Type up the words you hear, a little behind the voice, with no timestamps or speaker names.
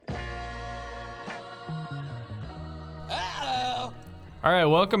All right,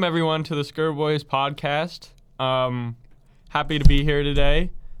 welcome everyone to the Scur Boys podcast. Happy to be here today,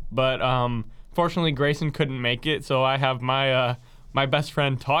 but fortunately Grayson couldn't make it, so I have my my best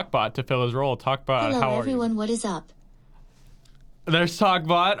friend Talkbot to fill his role. Talkbot, Hello, how are everyone. you? What is up? There's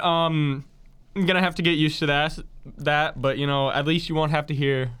Talkbot. I'm gonna have to get used to that, but at least you won't have to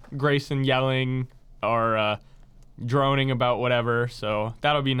hear Grayson yelling or droning about whatever. So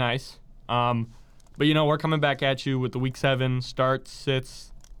that'll be nice. But we're coming back at you with the Week 7 starts,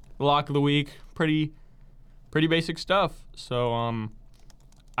 sits, lock of the week. Pretty basic stuff. So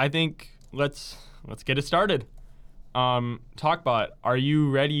I think let's get it started. Talkbot, are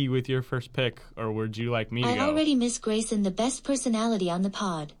you ready with your first pick, or would you like me to go? I already miss Grayson, the best personality on the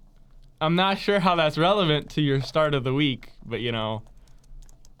pod. I'm not sure how that's relevant to your start of the week, but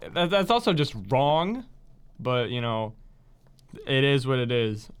that's also just wrong. But it is what it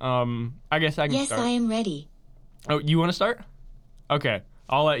is. I guess I can start. Yes, I am ready. Oh, you want to start? Okay,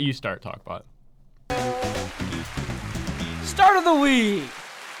 I'll let you start, Talkbot. Start of the week!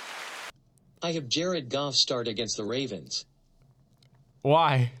 I have Jared Goff start against the Ravens.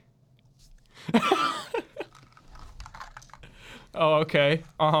 Why? Oh, okay.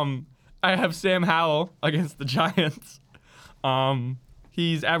 I have Sam Howell against the Giants.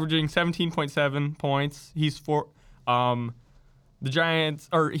 He's averaging 17.7 points. The Giants,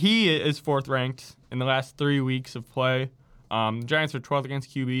 he is fourth ranked in the last 3 weeks of play. The Giants are 12th against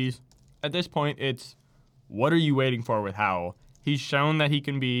QBs. At this point, it's what are you waiting for with Howell? He's shown that he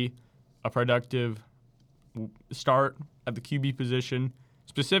can be a productive start at the QB position.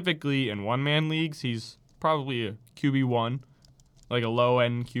 Specifically in one-man leagues, he's probably a QB1, like a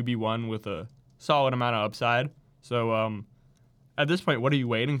low-end QB1 with a solid amount of upside. So at this point, what are you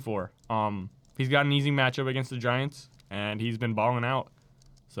waiting for? He's got an easy matchup against the Giants, and he's been balling out.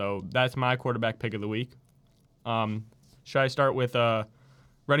 So that's my quarterback pick of the week. Should I start with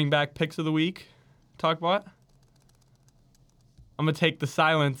running back picks of the week, Talkbot? I'm going to take the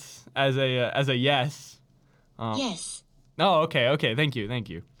silence as a yes. Yes. Oh, okay. Thank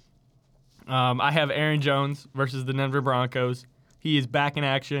you. I have Aaron Jones versus the Denver Broncos. He is back in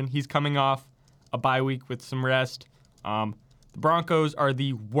action. He's coming off a bye week with some rest. The Broncos are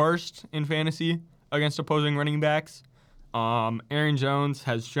the worst in fantasy against opposing running backs. Aaron Jones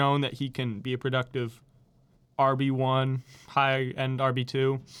has shown that he can be a productive RB1, high-end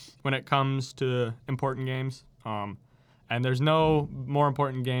RB2 when it comes to important games. And there's no more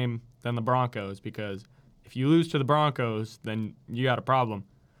important game than the Broncos, because if you lose to the Broncos, then you got a problem.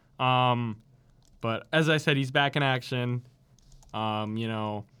 But as I said, he's back in action.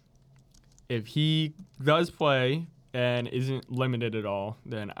 If he does play and isn't limited at all,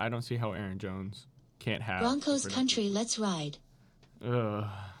 then I don't see how Aaron Jones can't have. Broncos country, let's ride. Talk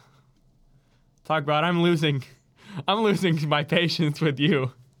about I'm losing my patience with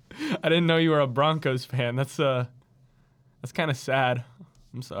you. I didn't know you were a Broncos fan. That's kind of sad.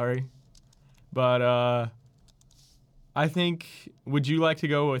 I'm sorry. But I think, would you like to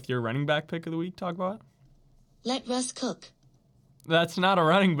go with your running back pick of the week, Talkbot? Let Russ cook. That's not a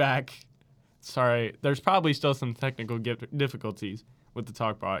running back. Sorry. There's probably still some technical difficulties with the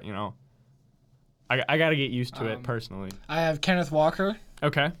Talkbot, I got to get used to it personally. I have Kenneth Walker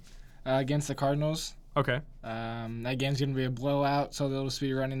Okay. against the Cardinals. Okay. That game's going to be a blowout, so they'll just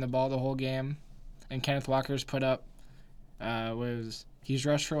be running the ball the whole game. And Kenneth Walker's put up, he's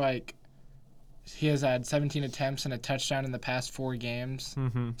rushed for he has had 17 attempts and a touchdown in the past 4 games.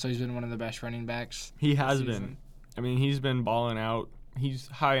 Mm-hmm. So he's been one of the best running backs. He has this been. season. I mean, he's been balling out. He's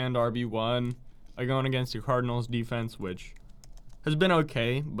high-end RB1, going against the Cardinals defense, which has been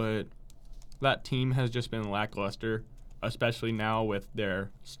okay, but that team has just been lackluster, especially now with their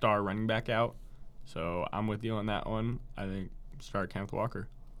star running back out. So I'm with you on that one. I think start Kenneth Walker.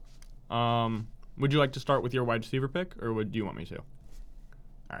 Would you like to start with your wide receiver pick, or do you want me to?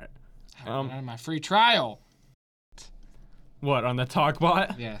 All right. On my free trial. What, on the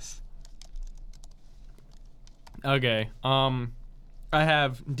Talkbot? Yes. Okay. I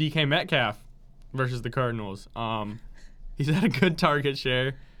have DK Metcalf versus the Cardinals. He's had a good target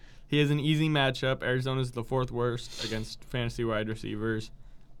share. He has an easy matchup. Arizona's the 4th worst against fantasy wide receivers.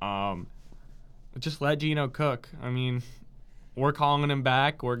 Just let Geno cook. I mean, we're calling him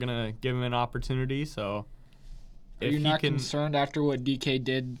back. We're going to give him an opportunity. So, Are you not concerned after what DK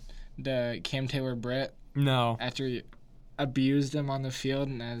did to Cam Taylor-Britt? No. After he abused him on the field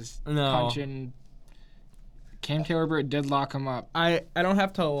and punching. Cam Taylor-Britt did lock him up. I don't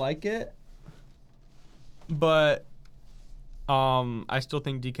have to like it, but I still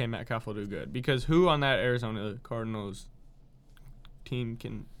think DK Metcalf will do good, because who on that Arizona Cardinals team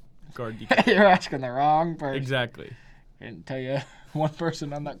can guard DK? You're asking the wrong person. Exactly. And tell you one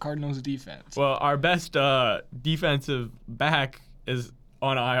person on that Cardinals defense. Well, our best defensive back is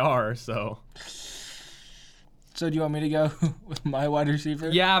on IR, so. So do you want me to go with my wide receiver?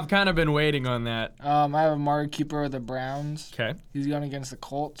 Yeah, I've kind of been waiting on that. I have Amari Cooper of the Browns. Okay. He's going against the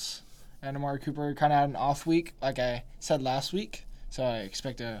Colts. And Amari Cooper kind of had an off week, like I said last week. So I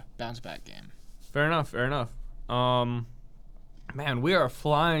expect a bounce-back game. Fair enough. Man, we are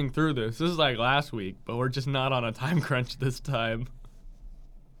flying through this. This is like last week, but we're just not on a time crunch this time.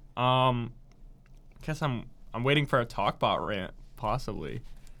 Guess I'm waiting for a Talkbot rant, possibly.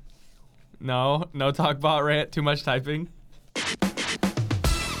 No Talkbot rant. Too much typing.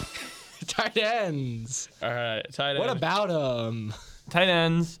 Tight ends. All right, tight ends. What about them? Tight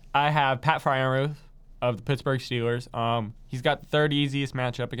ends? I have Pat Fryermuth of the Pittsburgh Steelers. He's got the third easiest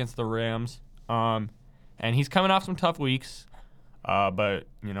matchup against the Rams. And he's coming off some tough weeks. But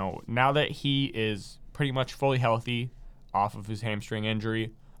now that he is pretty much fully healthy off of his hamstring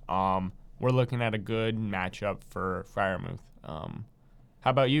injury, we're looking at a good matchup for Fryermuth. How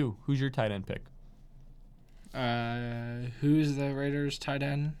about you? Who's your tight end pick? Who's the Raiders tight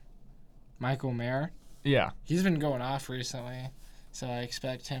end? Michael Mayer. Yeah. He's been going off recently, so I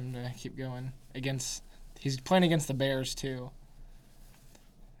expect him to keep going. He's playing against the Bears, too.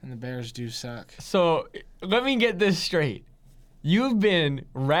 And the Bears do suck. So, let me get this straight. You've been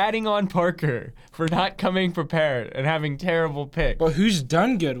ratting on Parker for not coming prepared and having terrible picks. But who's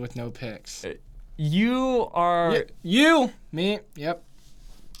done good with no picks? You are... You! Me, yep.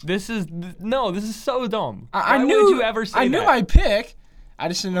 This is so dumb. I Why knew would you ever say I knew that? my pick. I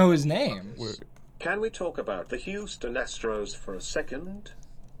just didn't know his name. Can we talk about the Houston Astros for a second?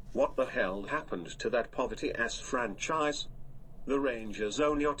 What the hell happened to that poverty-ass franchise? The Rangers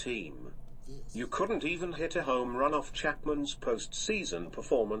own your team. You couldn't even hit a home run off Chapman's postseason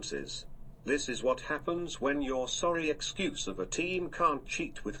performances. This is what happens when your sorry excuse of a team can't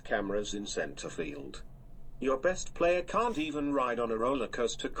cheat with cameras in center field. Your best player can't even ride on a roller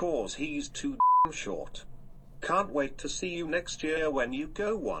coaster cause he's too damn short. Can't wait to see you next year when you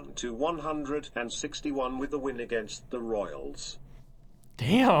go 1-161 with the win against the Royals.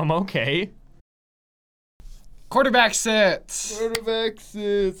 Damn, okay. Quarterback sits.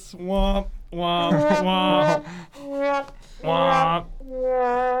 Womp, womp, womp, womp.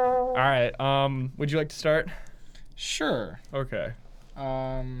 All right, would you like to start? Sure. Okay.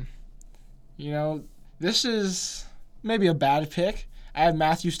 This is maybe a bad pick. I have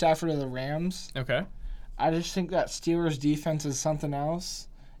Matthew Stafford of the Rams. Okay. I just think that Steelers defense is something else.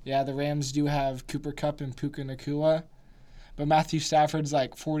 Yeah, the Rams do have Cooper Kupp and Puka Nacua, but Matthew Stafford's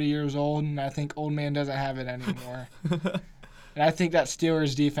like 40 years old, and I think old man doesn't have it anymore. And I think that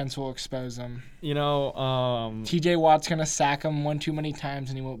Steelers defense will expose him. TJ Watt's going to sack him one too many times,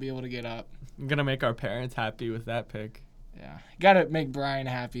 and he won't be able to get up. I'm going to make our parents happy with that pick. Yeah. Got to make Brian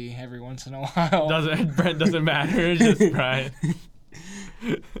happy every once in a while. Brent doesn't matter. It's just Brian.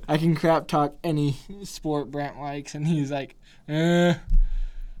 I can crap talk any sport Brent likes, and he's like, eh.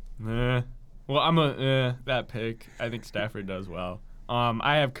 Well, I'm that pick. I think Stafford does well.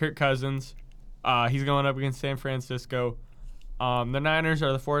 I have Kirk Cousins. He's going up against San Francisco. The Niners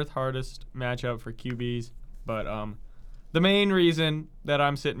are the fourth hardest matchup for QBs, but the main reason that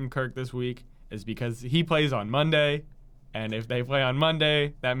I'm sitting Kirk this week is because he plays on Monday, and if they play on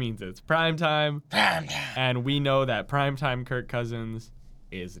Monday, that means it's prime time. And we know that primetime Kirk Cousins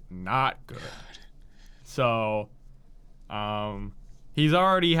is not good. So, he's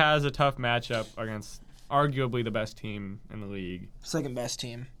already has a tough matchup against arguably the best team in the league. Second best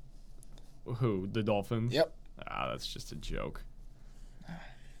team. Who? The Dolphins? Yep. That's just a joke.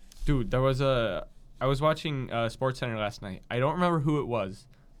 Dude, I was watching SportsCenter last night. I don't remember who it was,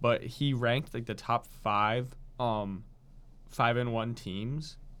 but he ranked like the top 5-1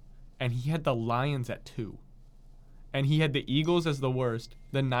 teams, and he had the Lions at 2. And he had the Eagles as the worst,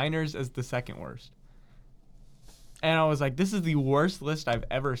 the Niners as the second worst. And I was like, this is the worst list I've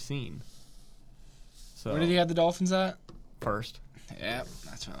ever seen. So Where did he have the Dolphins at? First. Yeah,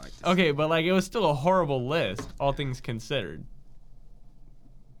 that's what I like to see. Okay, but like it was still a horrible list, all things considered.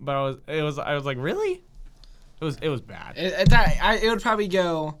 But I was like, really? It was bad. It would probably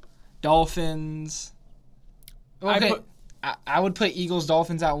go Dolphins. Okay, I would put Eagles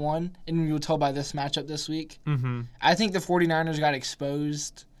Dolphins at 1, and we were told by this matchup this week. Mm-hmm. I think the 49ers got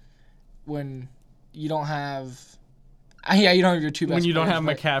exposed when you don't have. You don't have your two best. When you don't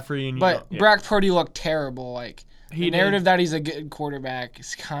players, have McCaffrey and Brock Purdy looked terrible. Like He the did. narrative that he's a good quarterback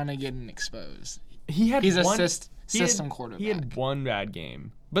is kind of getting exposed. He's a system quarterback. He had one bad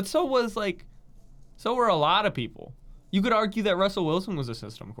game, but so were a lot of people. You could argue that Russell Wilson was a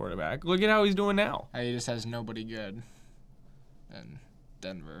system quarterback. Look at how he's doing now. He just has nobody good. in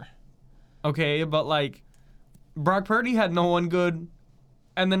Denver. Okay, but like Brock Purdy had no one good,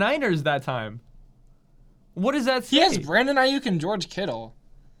 and the Niners that time. What does that say? He has Brandon Ayuk and George Kittle.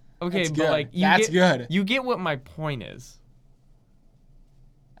 Okay, That's but good. like That's good. You get what my point is.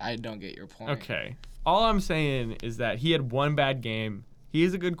 I don't get your point. Okay. All I'm saying is that he had one bad game. He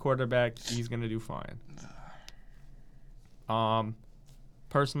is a good quarterback. He's gonna do fine.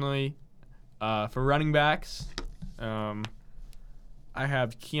 Personally, for running backs, I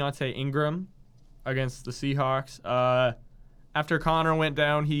have Keontae Ingram against the Seahawks. After Connor went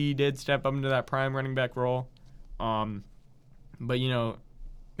down, he did step up into that prime running back role. But you know,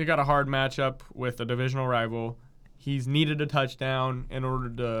 they got a hard matchup with a divisional rival. He's needed a touchdown in order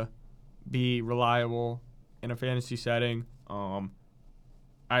to be reliable in a fantasy setting.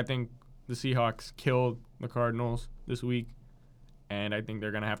 I think the Seahawks killed the Cardinals this week, and I think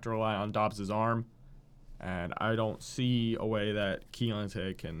they're going to have to rely on Dobbs' arm. And I don't see a way that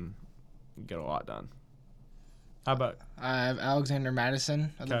Keontae can get a lot done. How about? I have Alexander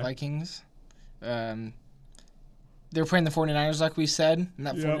Madison of the Okay. Vikings. They're playing the 49ers like we said, and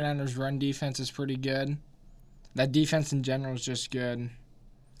that Yep. 49ers run defense is pretty good. That defense in general is just good.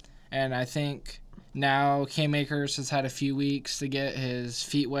 And I think now Cam Akers has had a few weeks to get his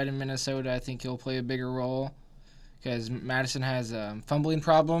feet wet in Minnesota. I think he'll play a bigger role because Madison has a fumbling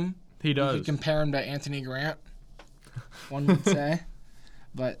problem. He You does. could compare him to Anthony Grant, one would say.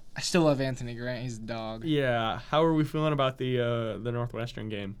 But I still love Anthony Grant. He's a dog. Yeah. How are we feeling about the Northwestern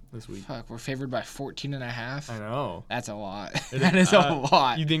game this week? Fuck, we're favored by 14.5. I know. That's a lot. It That is- is a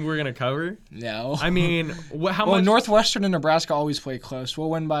lot. You think we're gonna cover? No. I mean, how well, much? Northwestern and Nebraska always play close. We'll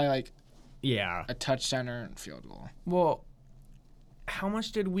win by like Yeah. a touchdown or a field goal. Well, how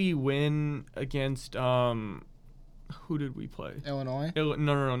much did we win against? Who did we play? Illinois.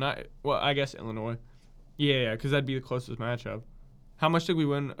 No, not. Well, I guess Illinois. Yeah, because that'd be the closest matchup. How much did we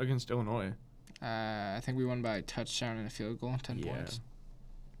win against Illinois? I think we won by a touchdown and a field goal, 10 points.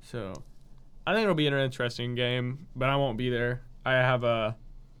 So, I think it'll be an interesting game, but I won't be there. I have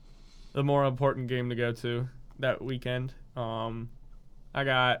the more important game to go to that weekend. I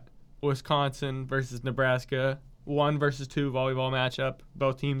got Wisconsin versus Nebraska, 1 versus 2 volleyball matchup.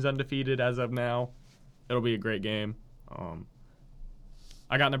 Both teams undefeated as of now. It'll be a great game.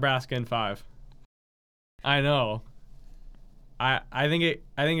 I got Nebraska in 5. I know. I think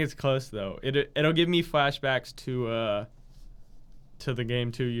it's close though. It'll give me flashbacks to the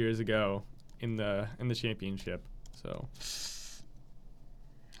game 2 years ago in the championship. So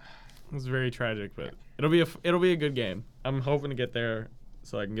it was very tragic, but it'll be a good game. I'm hoping to get there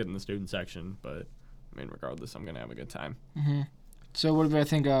so I can get in the student section, but I mean regardless, I'm gonna have a good time. So what do I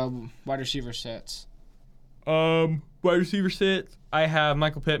think wide receiver sets? Wide receiver sit. I have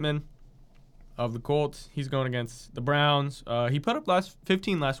Michael Pittman of the Colts. He's going against the Browns. He put up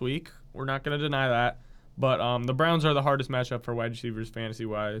 15 last week. We're not going to deny that. But the Browns are the hardest matchup for wide receivers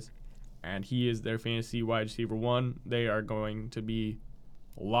fantasy-wise. And he is their fantasy wide receiver 1. They are going to be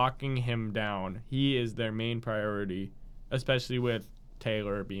locking him down. He is their main priority, especially with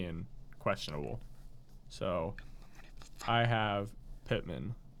Taylor being questionable. So I have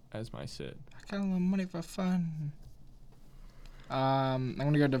Pittman as my sit. I got a little money for fun. I'm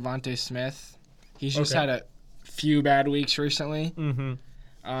going to go Devontae Smith. He's just Okay. had a few bad weeks recently.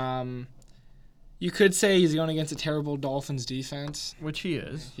 Mm-hmm. You could say he's going against a terrible Dolphins defense. Which he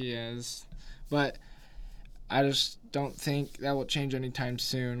is. He is. But I just don't think that will change anytime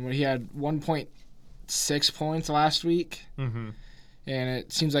soon. When he had 1.6 points last week, Mm-hmm. and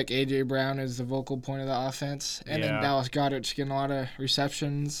it seems like A.J. Brown is the vocal point of the offense. And then Yeah. Dallas Goedert's getting a lot of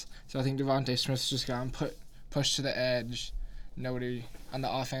receptions. So I think Devontae Smith's just gotten pushed to the edge. Nobody on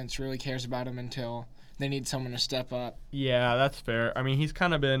the offense really cares about him until they need someone to step up. Yeah, that's fair. I mean, he's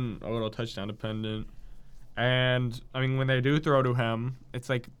kind of been a little touchdown dependent. And, I mean, when they do throw to him, it's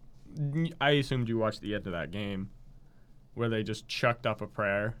like, I assumed you watched the end of that game where they just chucked up a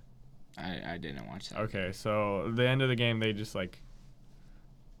prayer. I didn't watch that. Okay, so the end of the game, they just, like,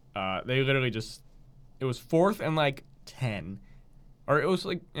 they literally just, it was 4th and, like, 10. Or it was,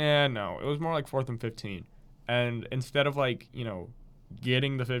 like, no, it was more like 4th and 15. And instead of, like, you know,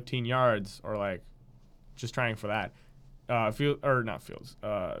 getting the 15 yards or, like, just trying for that,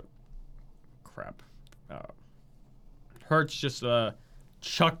 Hurts just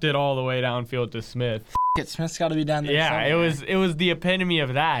chucked it all the way downfield to Smith. Smith's got to be down there. Yeah, somewhere. it was the epitome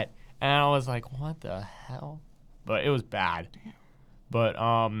of that. And I was like, what the hell? But it was bad. But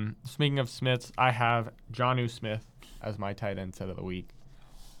speaking of Smiths, I have Jonnu Smith as my tight end set of the week.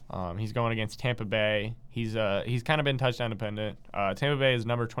 He's going against Tampa Bay. He's kind of been touchdown dependent. Tampa Bay is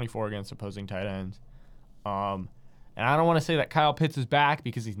number 24 against opposing tight ends. And I don't want to say that Kyle Pitts is back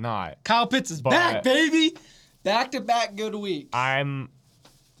because he's not. Kyle Pitts is back, baby. Back-to-back good weeks. I'm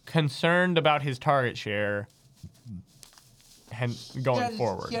concerned about his target share and going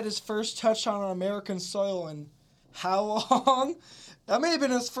forward. He had his first touchdown on American soil in how long? That may have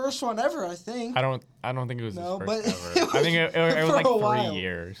been his first one ever, I think. I don't think it was No, his but first ever. it I think it was for like a 3 while.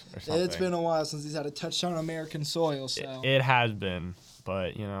 years or something. It's been a while since he's had a touchdown on American soil, so. It has been, but,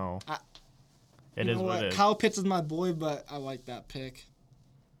 it is what it is. Kyle Pitts is my boy, but I like that pick.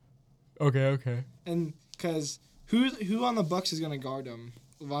 Okay. And because who on the Bucks is going to guard him?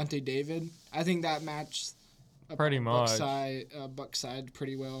 Levante David? I think that matches Pretty much. Buck side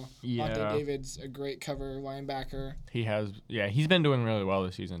pretty well. Yeah. Levante David's a great cover linebacker. He's been doing really well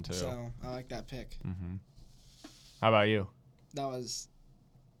this season, too. So I like that pick. How about you? That was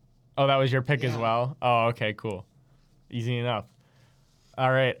Oh, that was your pick as Yeah. well? Oh, okay, cool. Easy enough.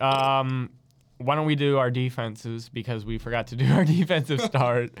 All right. Why don't we do our defenses because we forgot to do our defensive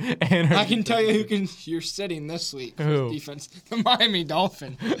start. And I can tell you you're sitting this week for Who? defense. The Miami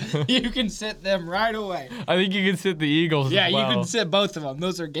Dolphins. You can sit them right away. I think you can sit the Eagles Yeah, as well. you can sit both of them.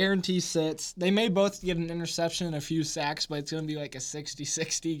 Those are guaranteed sits. They may both get an interception and a few sacks, but it's going to be like a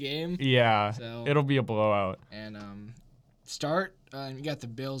 60-60 game. Yeah, So- it'll be a blowout. And start, you got the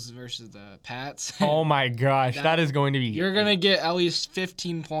Bills versus the Pats. Oh my gosh, that is going to be. You're going to get at least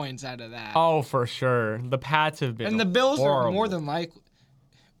 15 points out of that. Oh, for sure. The Pats have been. and the Bills horrible. are more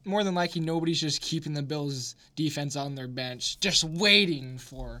than likely nobody's just keeping the Bills defense on their bench, just waiting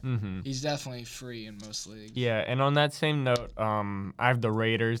for. He's definitely free in most leagues. Yeah, and on that same note, I have the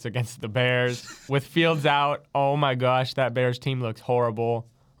Raiders against the Bears with Fields out. Oh my gosh, that Bears team looks horrible.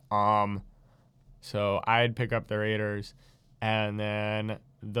 So I'd pick up the Raiders, and then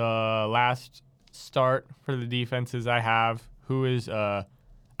the last start for the defenses I have, who is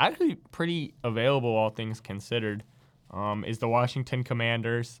actually pretty available all things considered, is the Washington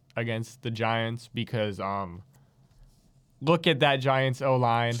Commanders against the Giants because look at that Giants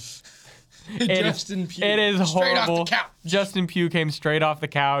O-line. Justin Pugh. It is straight horrible. off the couch. Justin Pugh came straight off the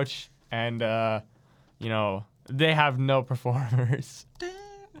couch, and they have no performers.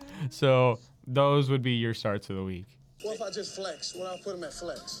 So those would be your starts of the week. What if I just flex? What if I put him at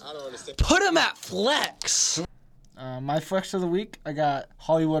flex? I don't understand. Put him at flex. My flex of the week, I got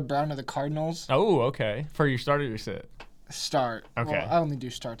Hollywood Brown of the Cardinals. Oh, okay. For your start or your sit? Start. Okay. Well, I only do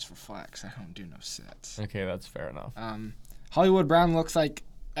starts for flex. I don't do no sets. Okay, that's fair enough. Hollywood Brown looks like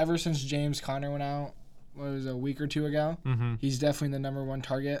ever since James Conner went out, what was it, a week or two ago, he's definitely the number one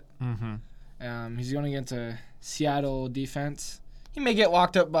target. He's going against a Seattle defense. He may get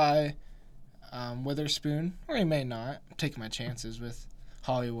locked up by Witherspoon, or he may not. I'm taking my chances with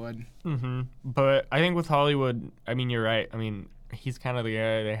Hollywood. But I think with Hollywood, I mean, you're right. I mean, he's kind of the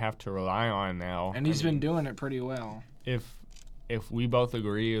guy they have to rely on now. And he's been doing it pretty well. If we both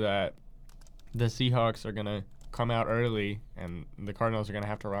agree that the Seahawks are going to come out early and the Cardinals are going to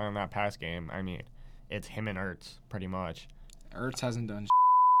have to rely on that pass game, I mean, it's him and Ertz pretty much. Ertz hasn't done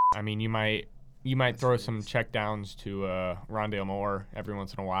I mean, you might throw some checkdowns to Rondale Moore every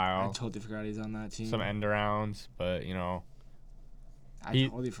once in a I while. totally forgot he's on that team. Some end arounds, but I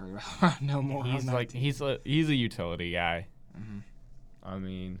totally forgot. No more. he's on that like team. he's a utility guy. I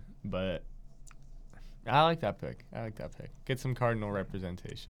mean, but I like that pick. Get some Cardinal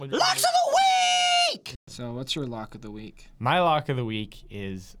representation. Locks of the week. So, what's your lock of the week? My lock of the week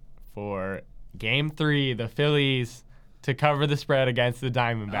is for Game 3, the Phillies to cover the spread against the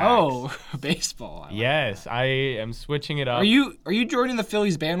Diamondbacks. Oh, baseball. Yes, I am switching it up. Are you joining the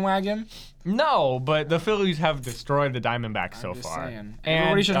Phillies bandwagon? No, but the Phillies have destroyed the Diamondbacks so I'm just far. saying. And,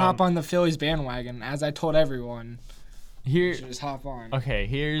 Everybody should hop on the Phillies bandwagon, as I told everyone. Here, You should just hop on. okay,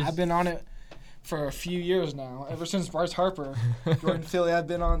 here's I've been on it for a few years now. Ever since Bryce Harper joined Philly, I've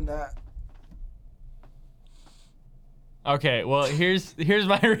been on that. okay. Well, here's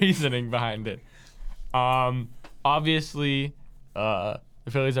my reasoning behind it. Obviously, the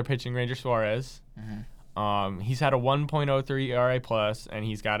Phillies are pitching Ranger Suarez. He's had a 1.03 ERA plus, and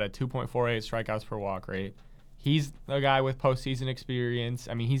he's got a 2.48 strikeouts per walk rate. He's a guy with postseason experience.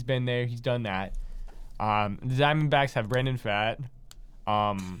 I mean, he's been there. He's done that. The Diamondbacks have Brendan Pfaadt.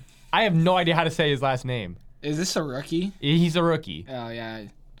 I have no idea how to say his last name. Is this a rookie? He's a rookie. Oh, yeah.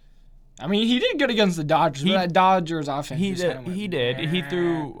 I mean, he did good against the Dodgers, but that Dodgers offense He just did. kinda went, He did. He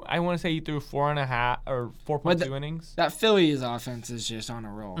threw. I want to say he threw 4.5 or 4.2 innings. That Phillies offense is just on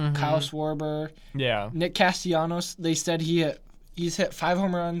a roll. Kyle Schwarber, Yeah. Nick Castellanos, they said he's hit 5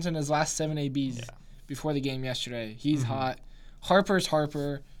 home runs in his last 7 ABs before the game yesterday. He's hot. Harper's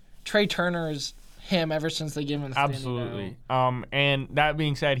Harper. Trey Turner's him ever since they gave him the standing Absolutely. O. And that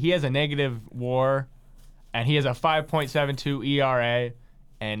being said, he has a negative WAR and he has a 5.72 ERA.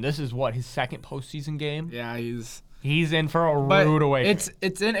 And this is what, his second postseason game? Yeah, He's in for a rude awakening.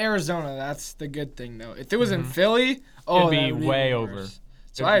 It's in Arizona. That's the good thing, though. If it was in Philly, it'd be way over.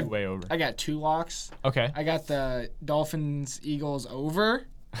 So way over. I got 2 locks. Okay. I got the Dolphins-Eagles over.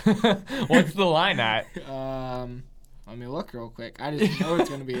 What's the line at? Let me look real quick. I just know it's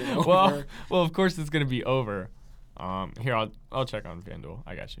gonna be an over. well, of course it's gonna be over. Here I'll check on FanDuel.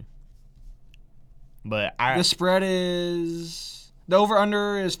 I got you. But the spread is the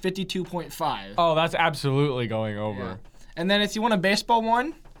over/under is 52.5. Oh, that's absolutely going over. Yeah. And then if you want a baseball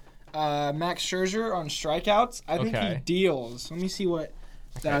one, Max Scherzer on strikeouts. I think he deals. Let me see what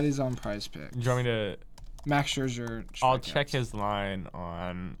that is on Prize Picks. Do you want me to? Max Scherzer. I'll check his line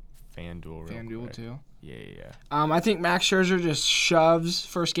on FanDuel. FanDuel too. Yeah. I think Max Scherzer just shoves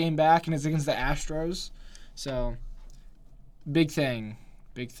first game back and it's against the Astros. So, big thing.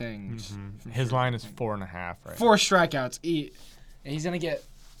 Mm-hmm. His line is 4.5, right? 4 strikeouts. And he's gonna get.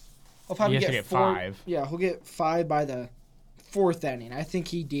 He'll probably get 5. Yeah, he'll get 5 by the 4th inning. I think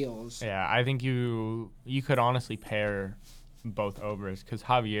he deals. Yeah, I think you could honestly pair both overs because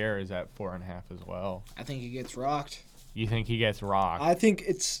Javier is at 4.5 as well. I think he gets rocked. You think he gets rocked? I think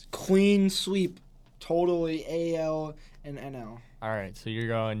it's clean sweep, totally AL and NL. All right, so you're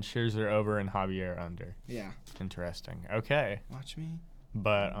going Scherzer over and Javier under. Yeah. Interesting. Okay. Watch me.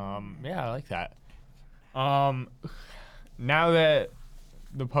 But yeah, I like that. Now that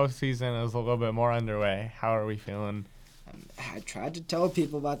the postseason is a little bit more underway, how are we feeling? I tried to tell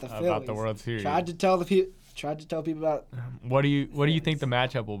people about the Phillies. About the World Series. Tried to tell people about. What do you think the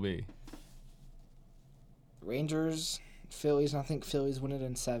matchup will be? Rangers, Phillies. I think Phillies win it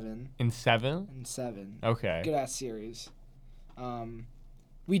in 7. In 7? In 7. Okay. Good ass series.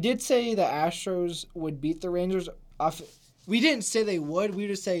 We did say the Astros would beat the Rangers. We didn't say they would. We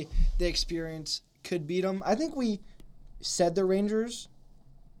just say the experience could beat them. I think we said the Rangers.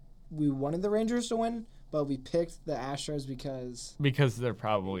 We wanted the Rangers to win, but we picked the Astros because they're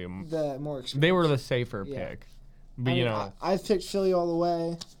probably the more experienced. They were the safer pick. But I picked Philly all the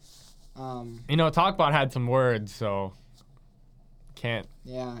way. Talkbot had some words, so can't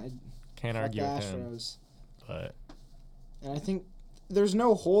argue with him. But and I think there's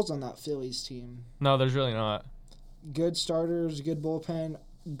no holes on that Phillies team. No, there's really not. Good starters, good bullpen,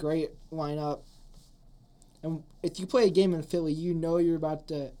 great lineup. And if you play a game in Philly, you know you're about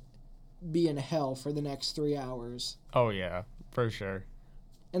to be in hell for the next 3 hours. Oh, yeah, for sure.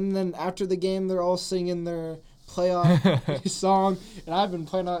 And then after the game, they're all singing their playoff song. And I've been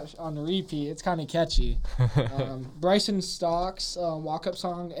playing it on repeat. It's kind of catchy. Bryson Stock's walk-up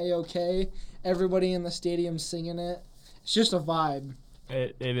song, A-OK. Everybody in the stadium singing it. It's just a vibe.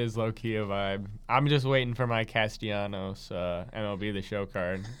 It is low-key a vibe. I'm just waiting for my Castellanos MLB The Show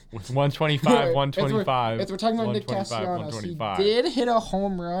card with 125, 125. If we're talking about Nick Castellanos, he did hit a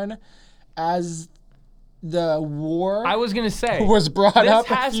home run as the war I was going to say was brought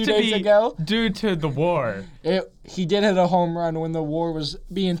up a few days ago. Due to the war. He did hit a home run when the war was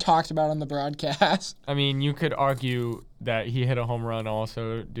being talked about on the broadcast. I mean, you could argue that he hit a home run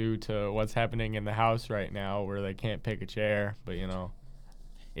also due to what's happening in the House right now where they can't pick a chair, but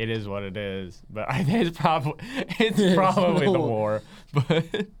it is what it is. But I think it's probably the war.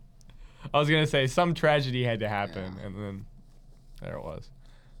 But I was going to say some tragedy had to happen, and then there it was.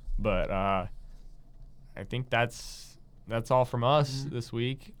 But I think that's all from us this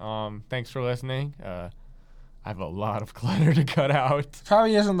week. Thanks for listening. I have a lot of clutter to cut out.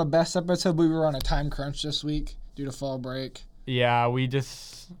 Probably isn't the best episode. We were on a time crunch this week due to fall break. Yeah,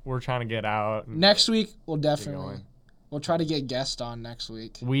 we're trying to get out. Next week, we'll try to get guests on next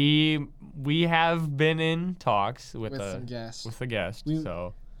week. We have been in talks with the guest.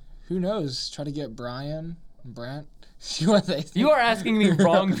 So who knows? Try to get Brian and Brent. You are asking the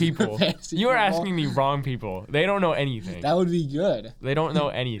wrong people. You are asking the wrong people. They don't know anything. That would be good. They don't know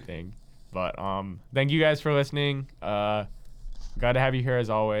anything. But thank you guys for listening. Glad to have you here as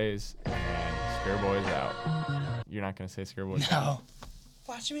always. And Scareboy's out. You're not gonna say Scareboy's out? No.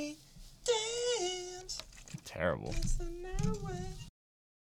 Watch me dance. Terrible.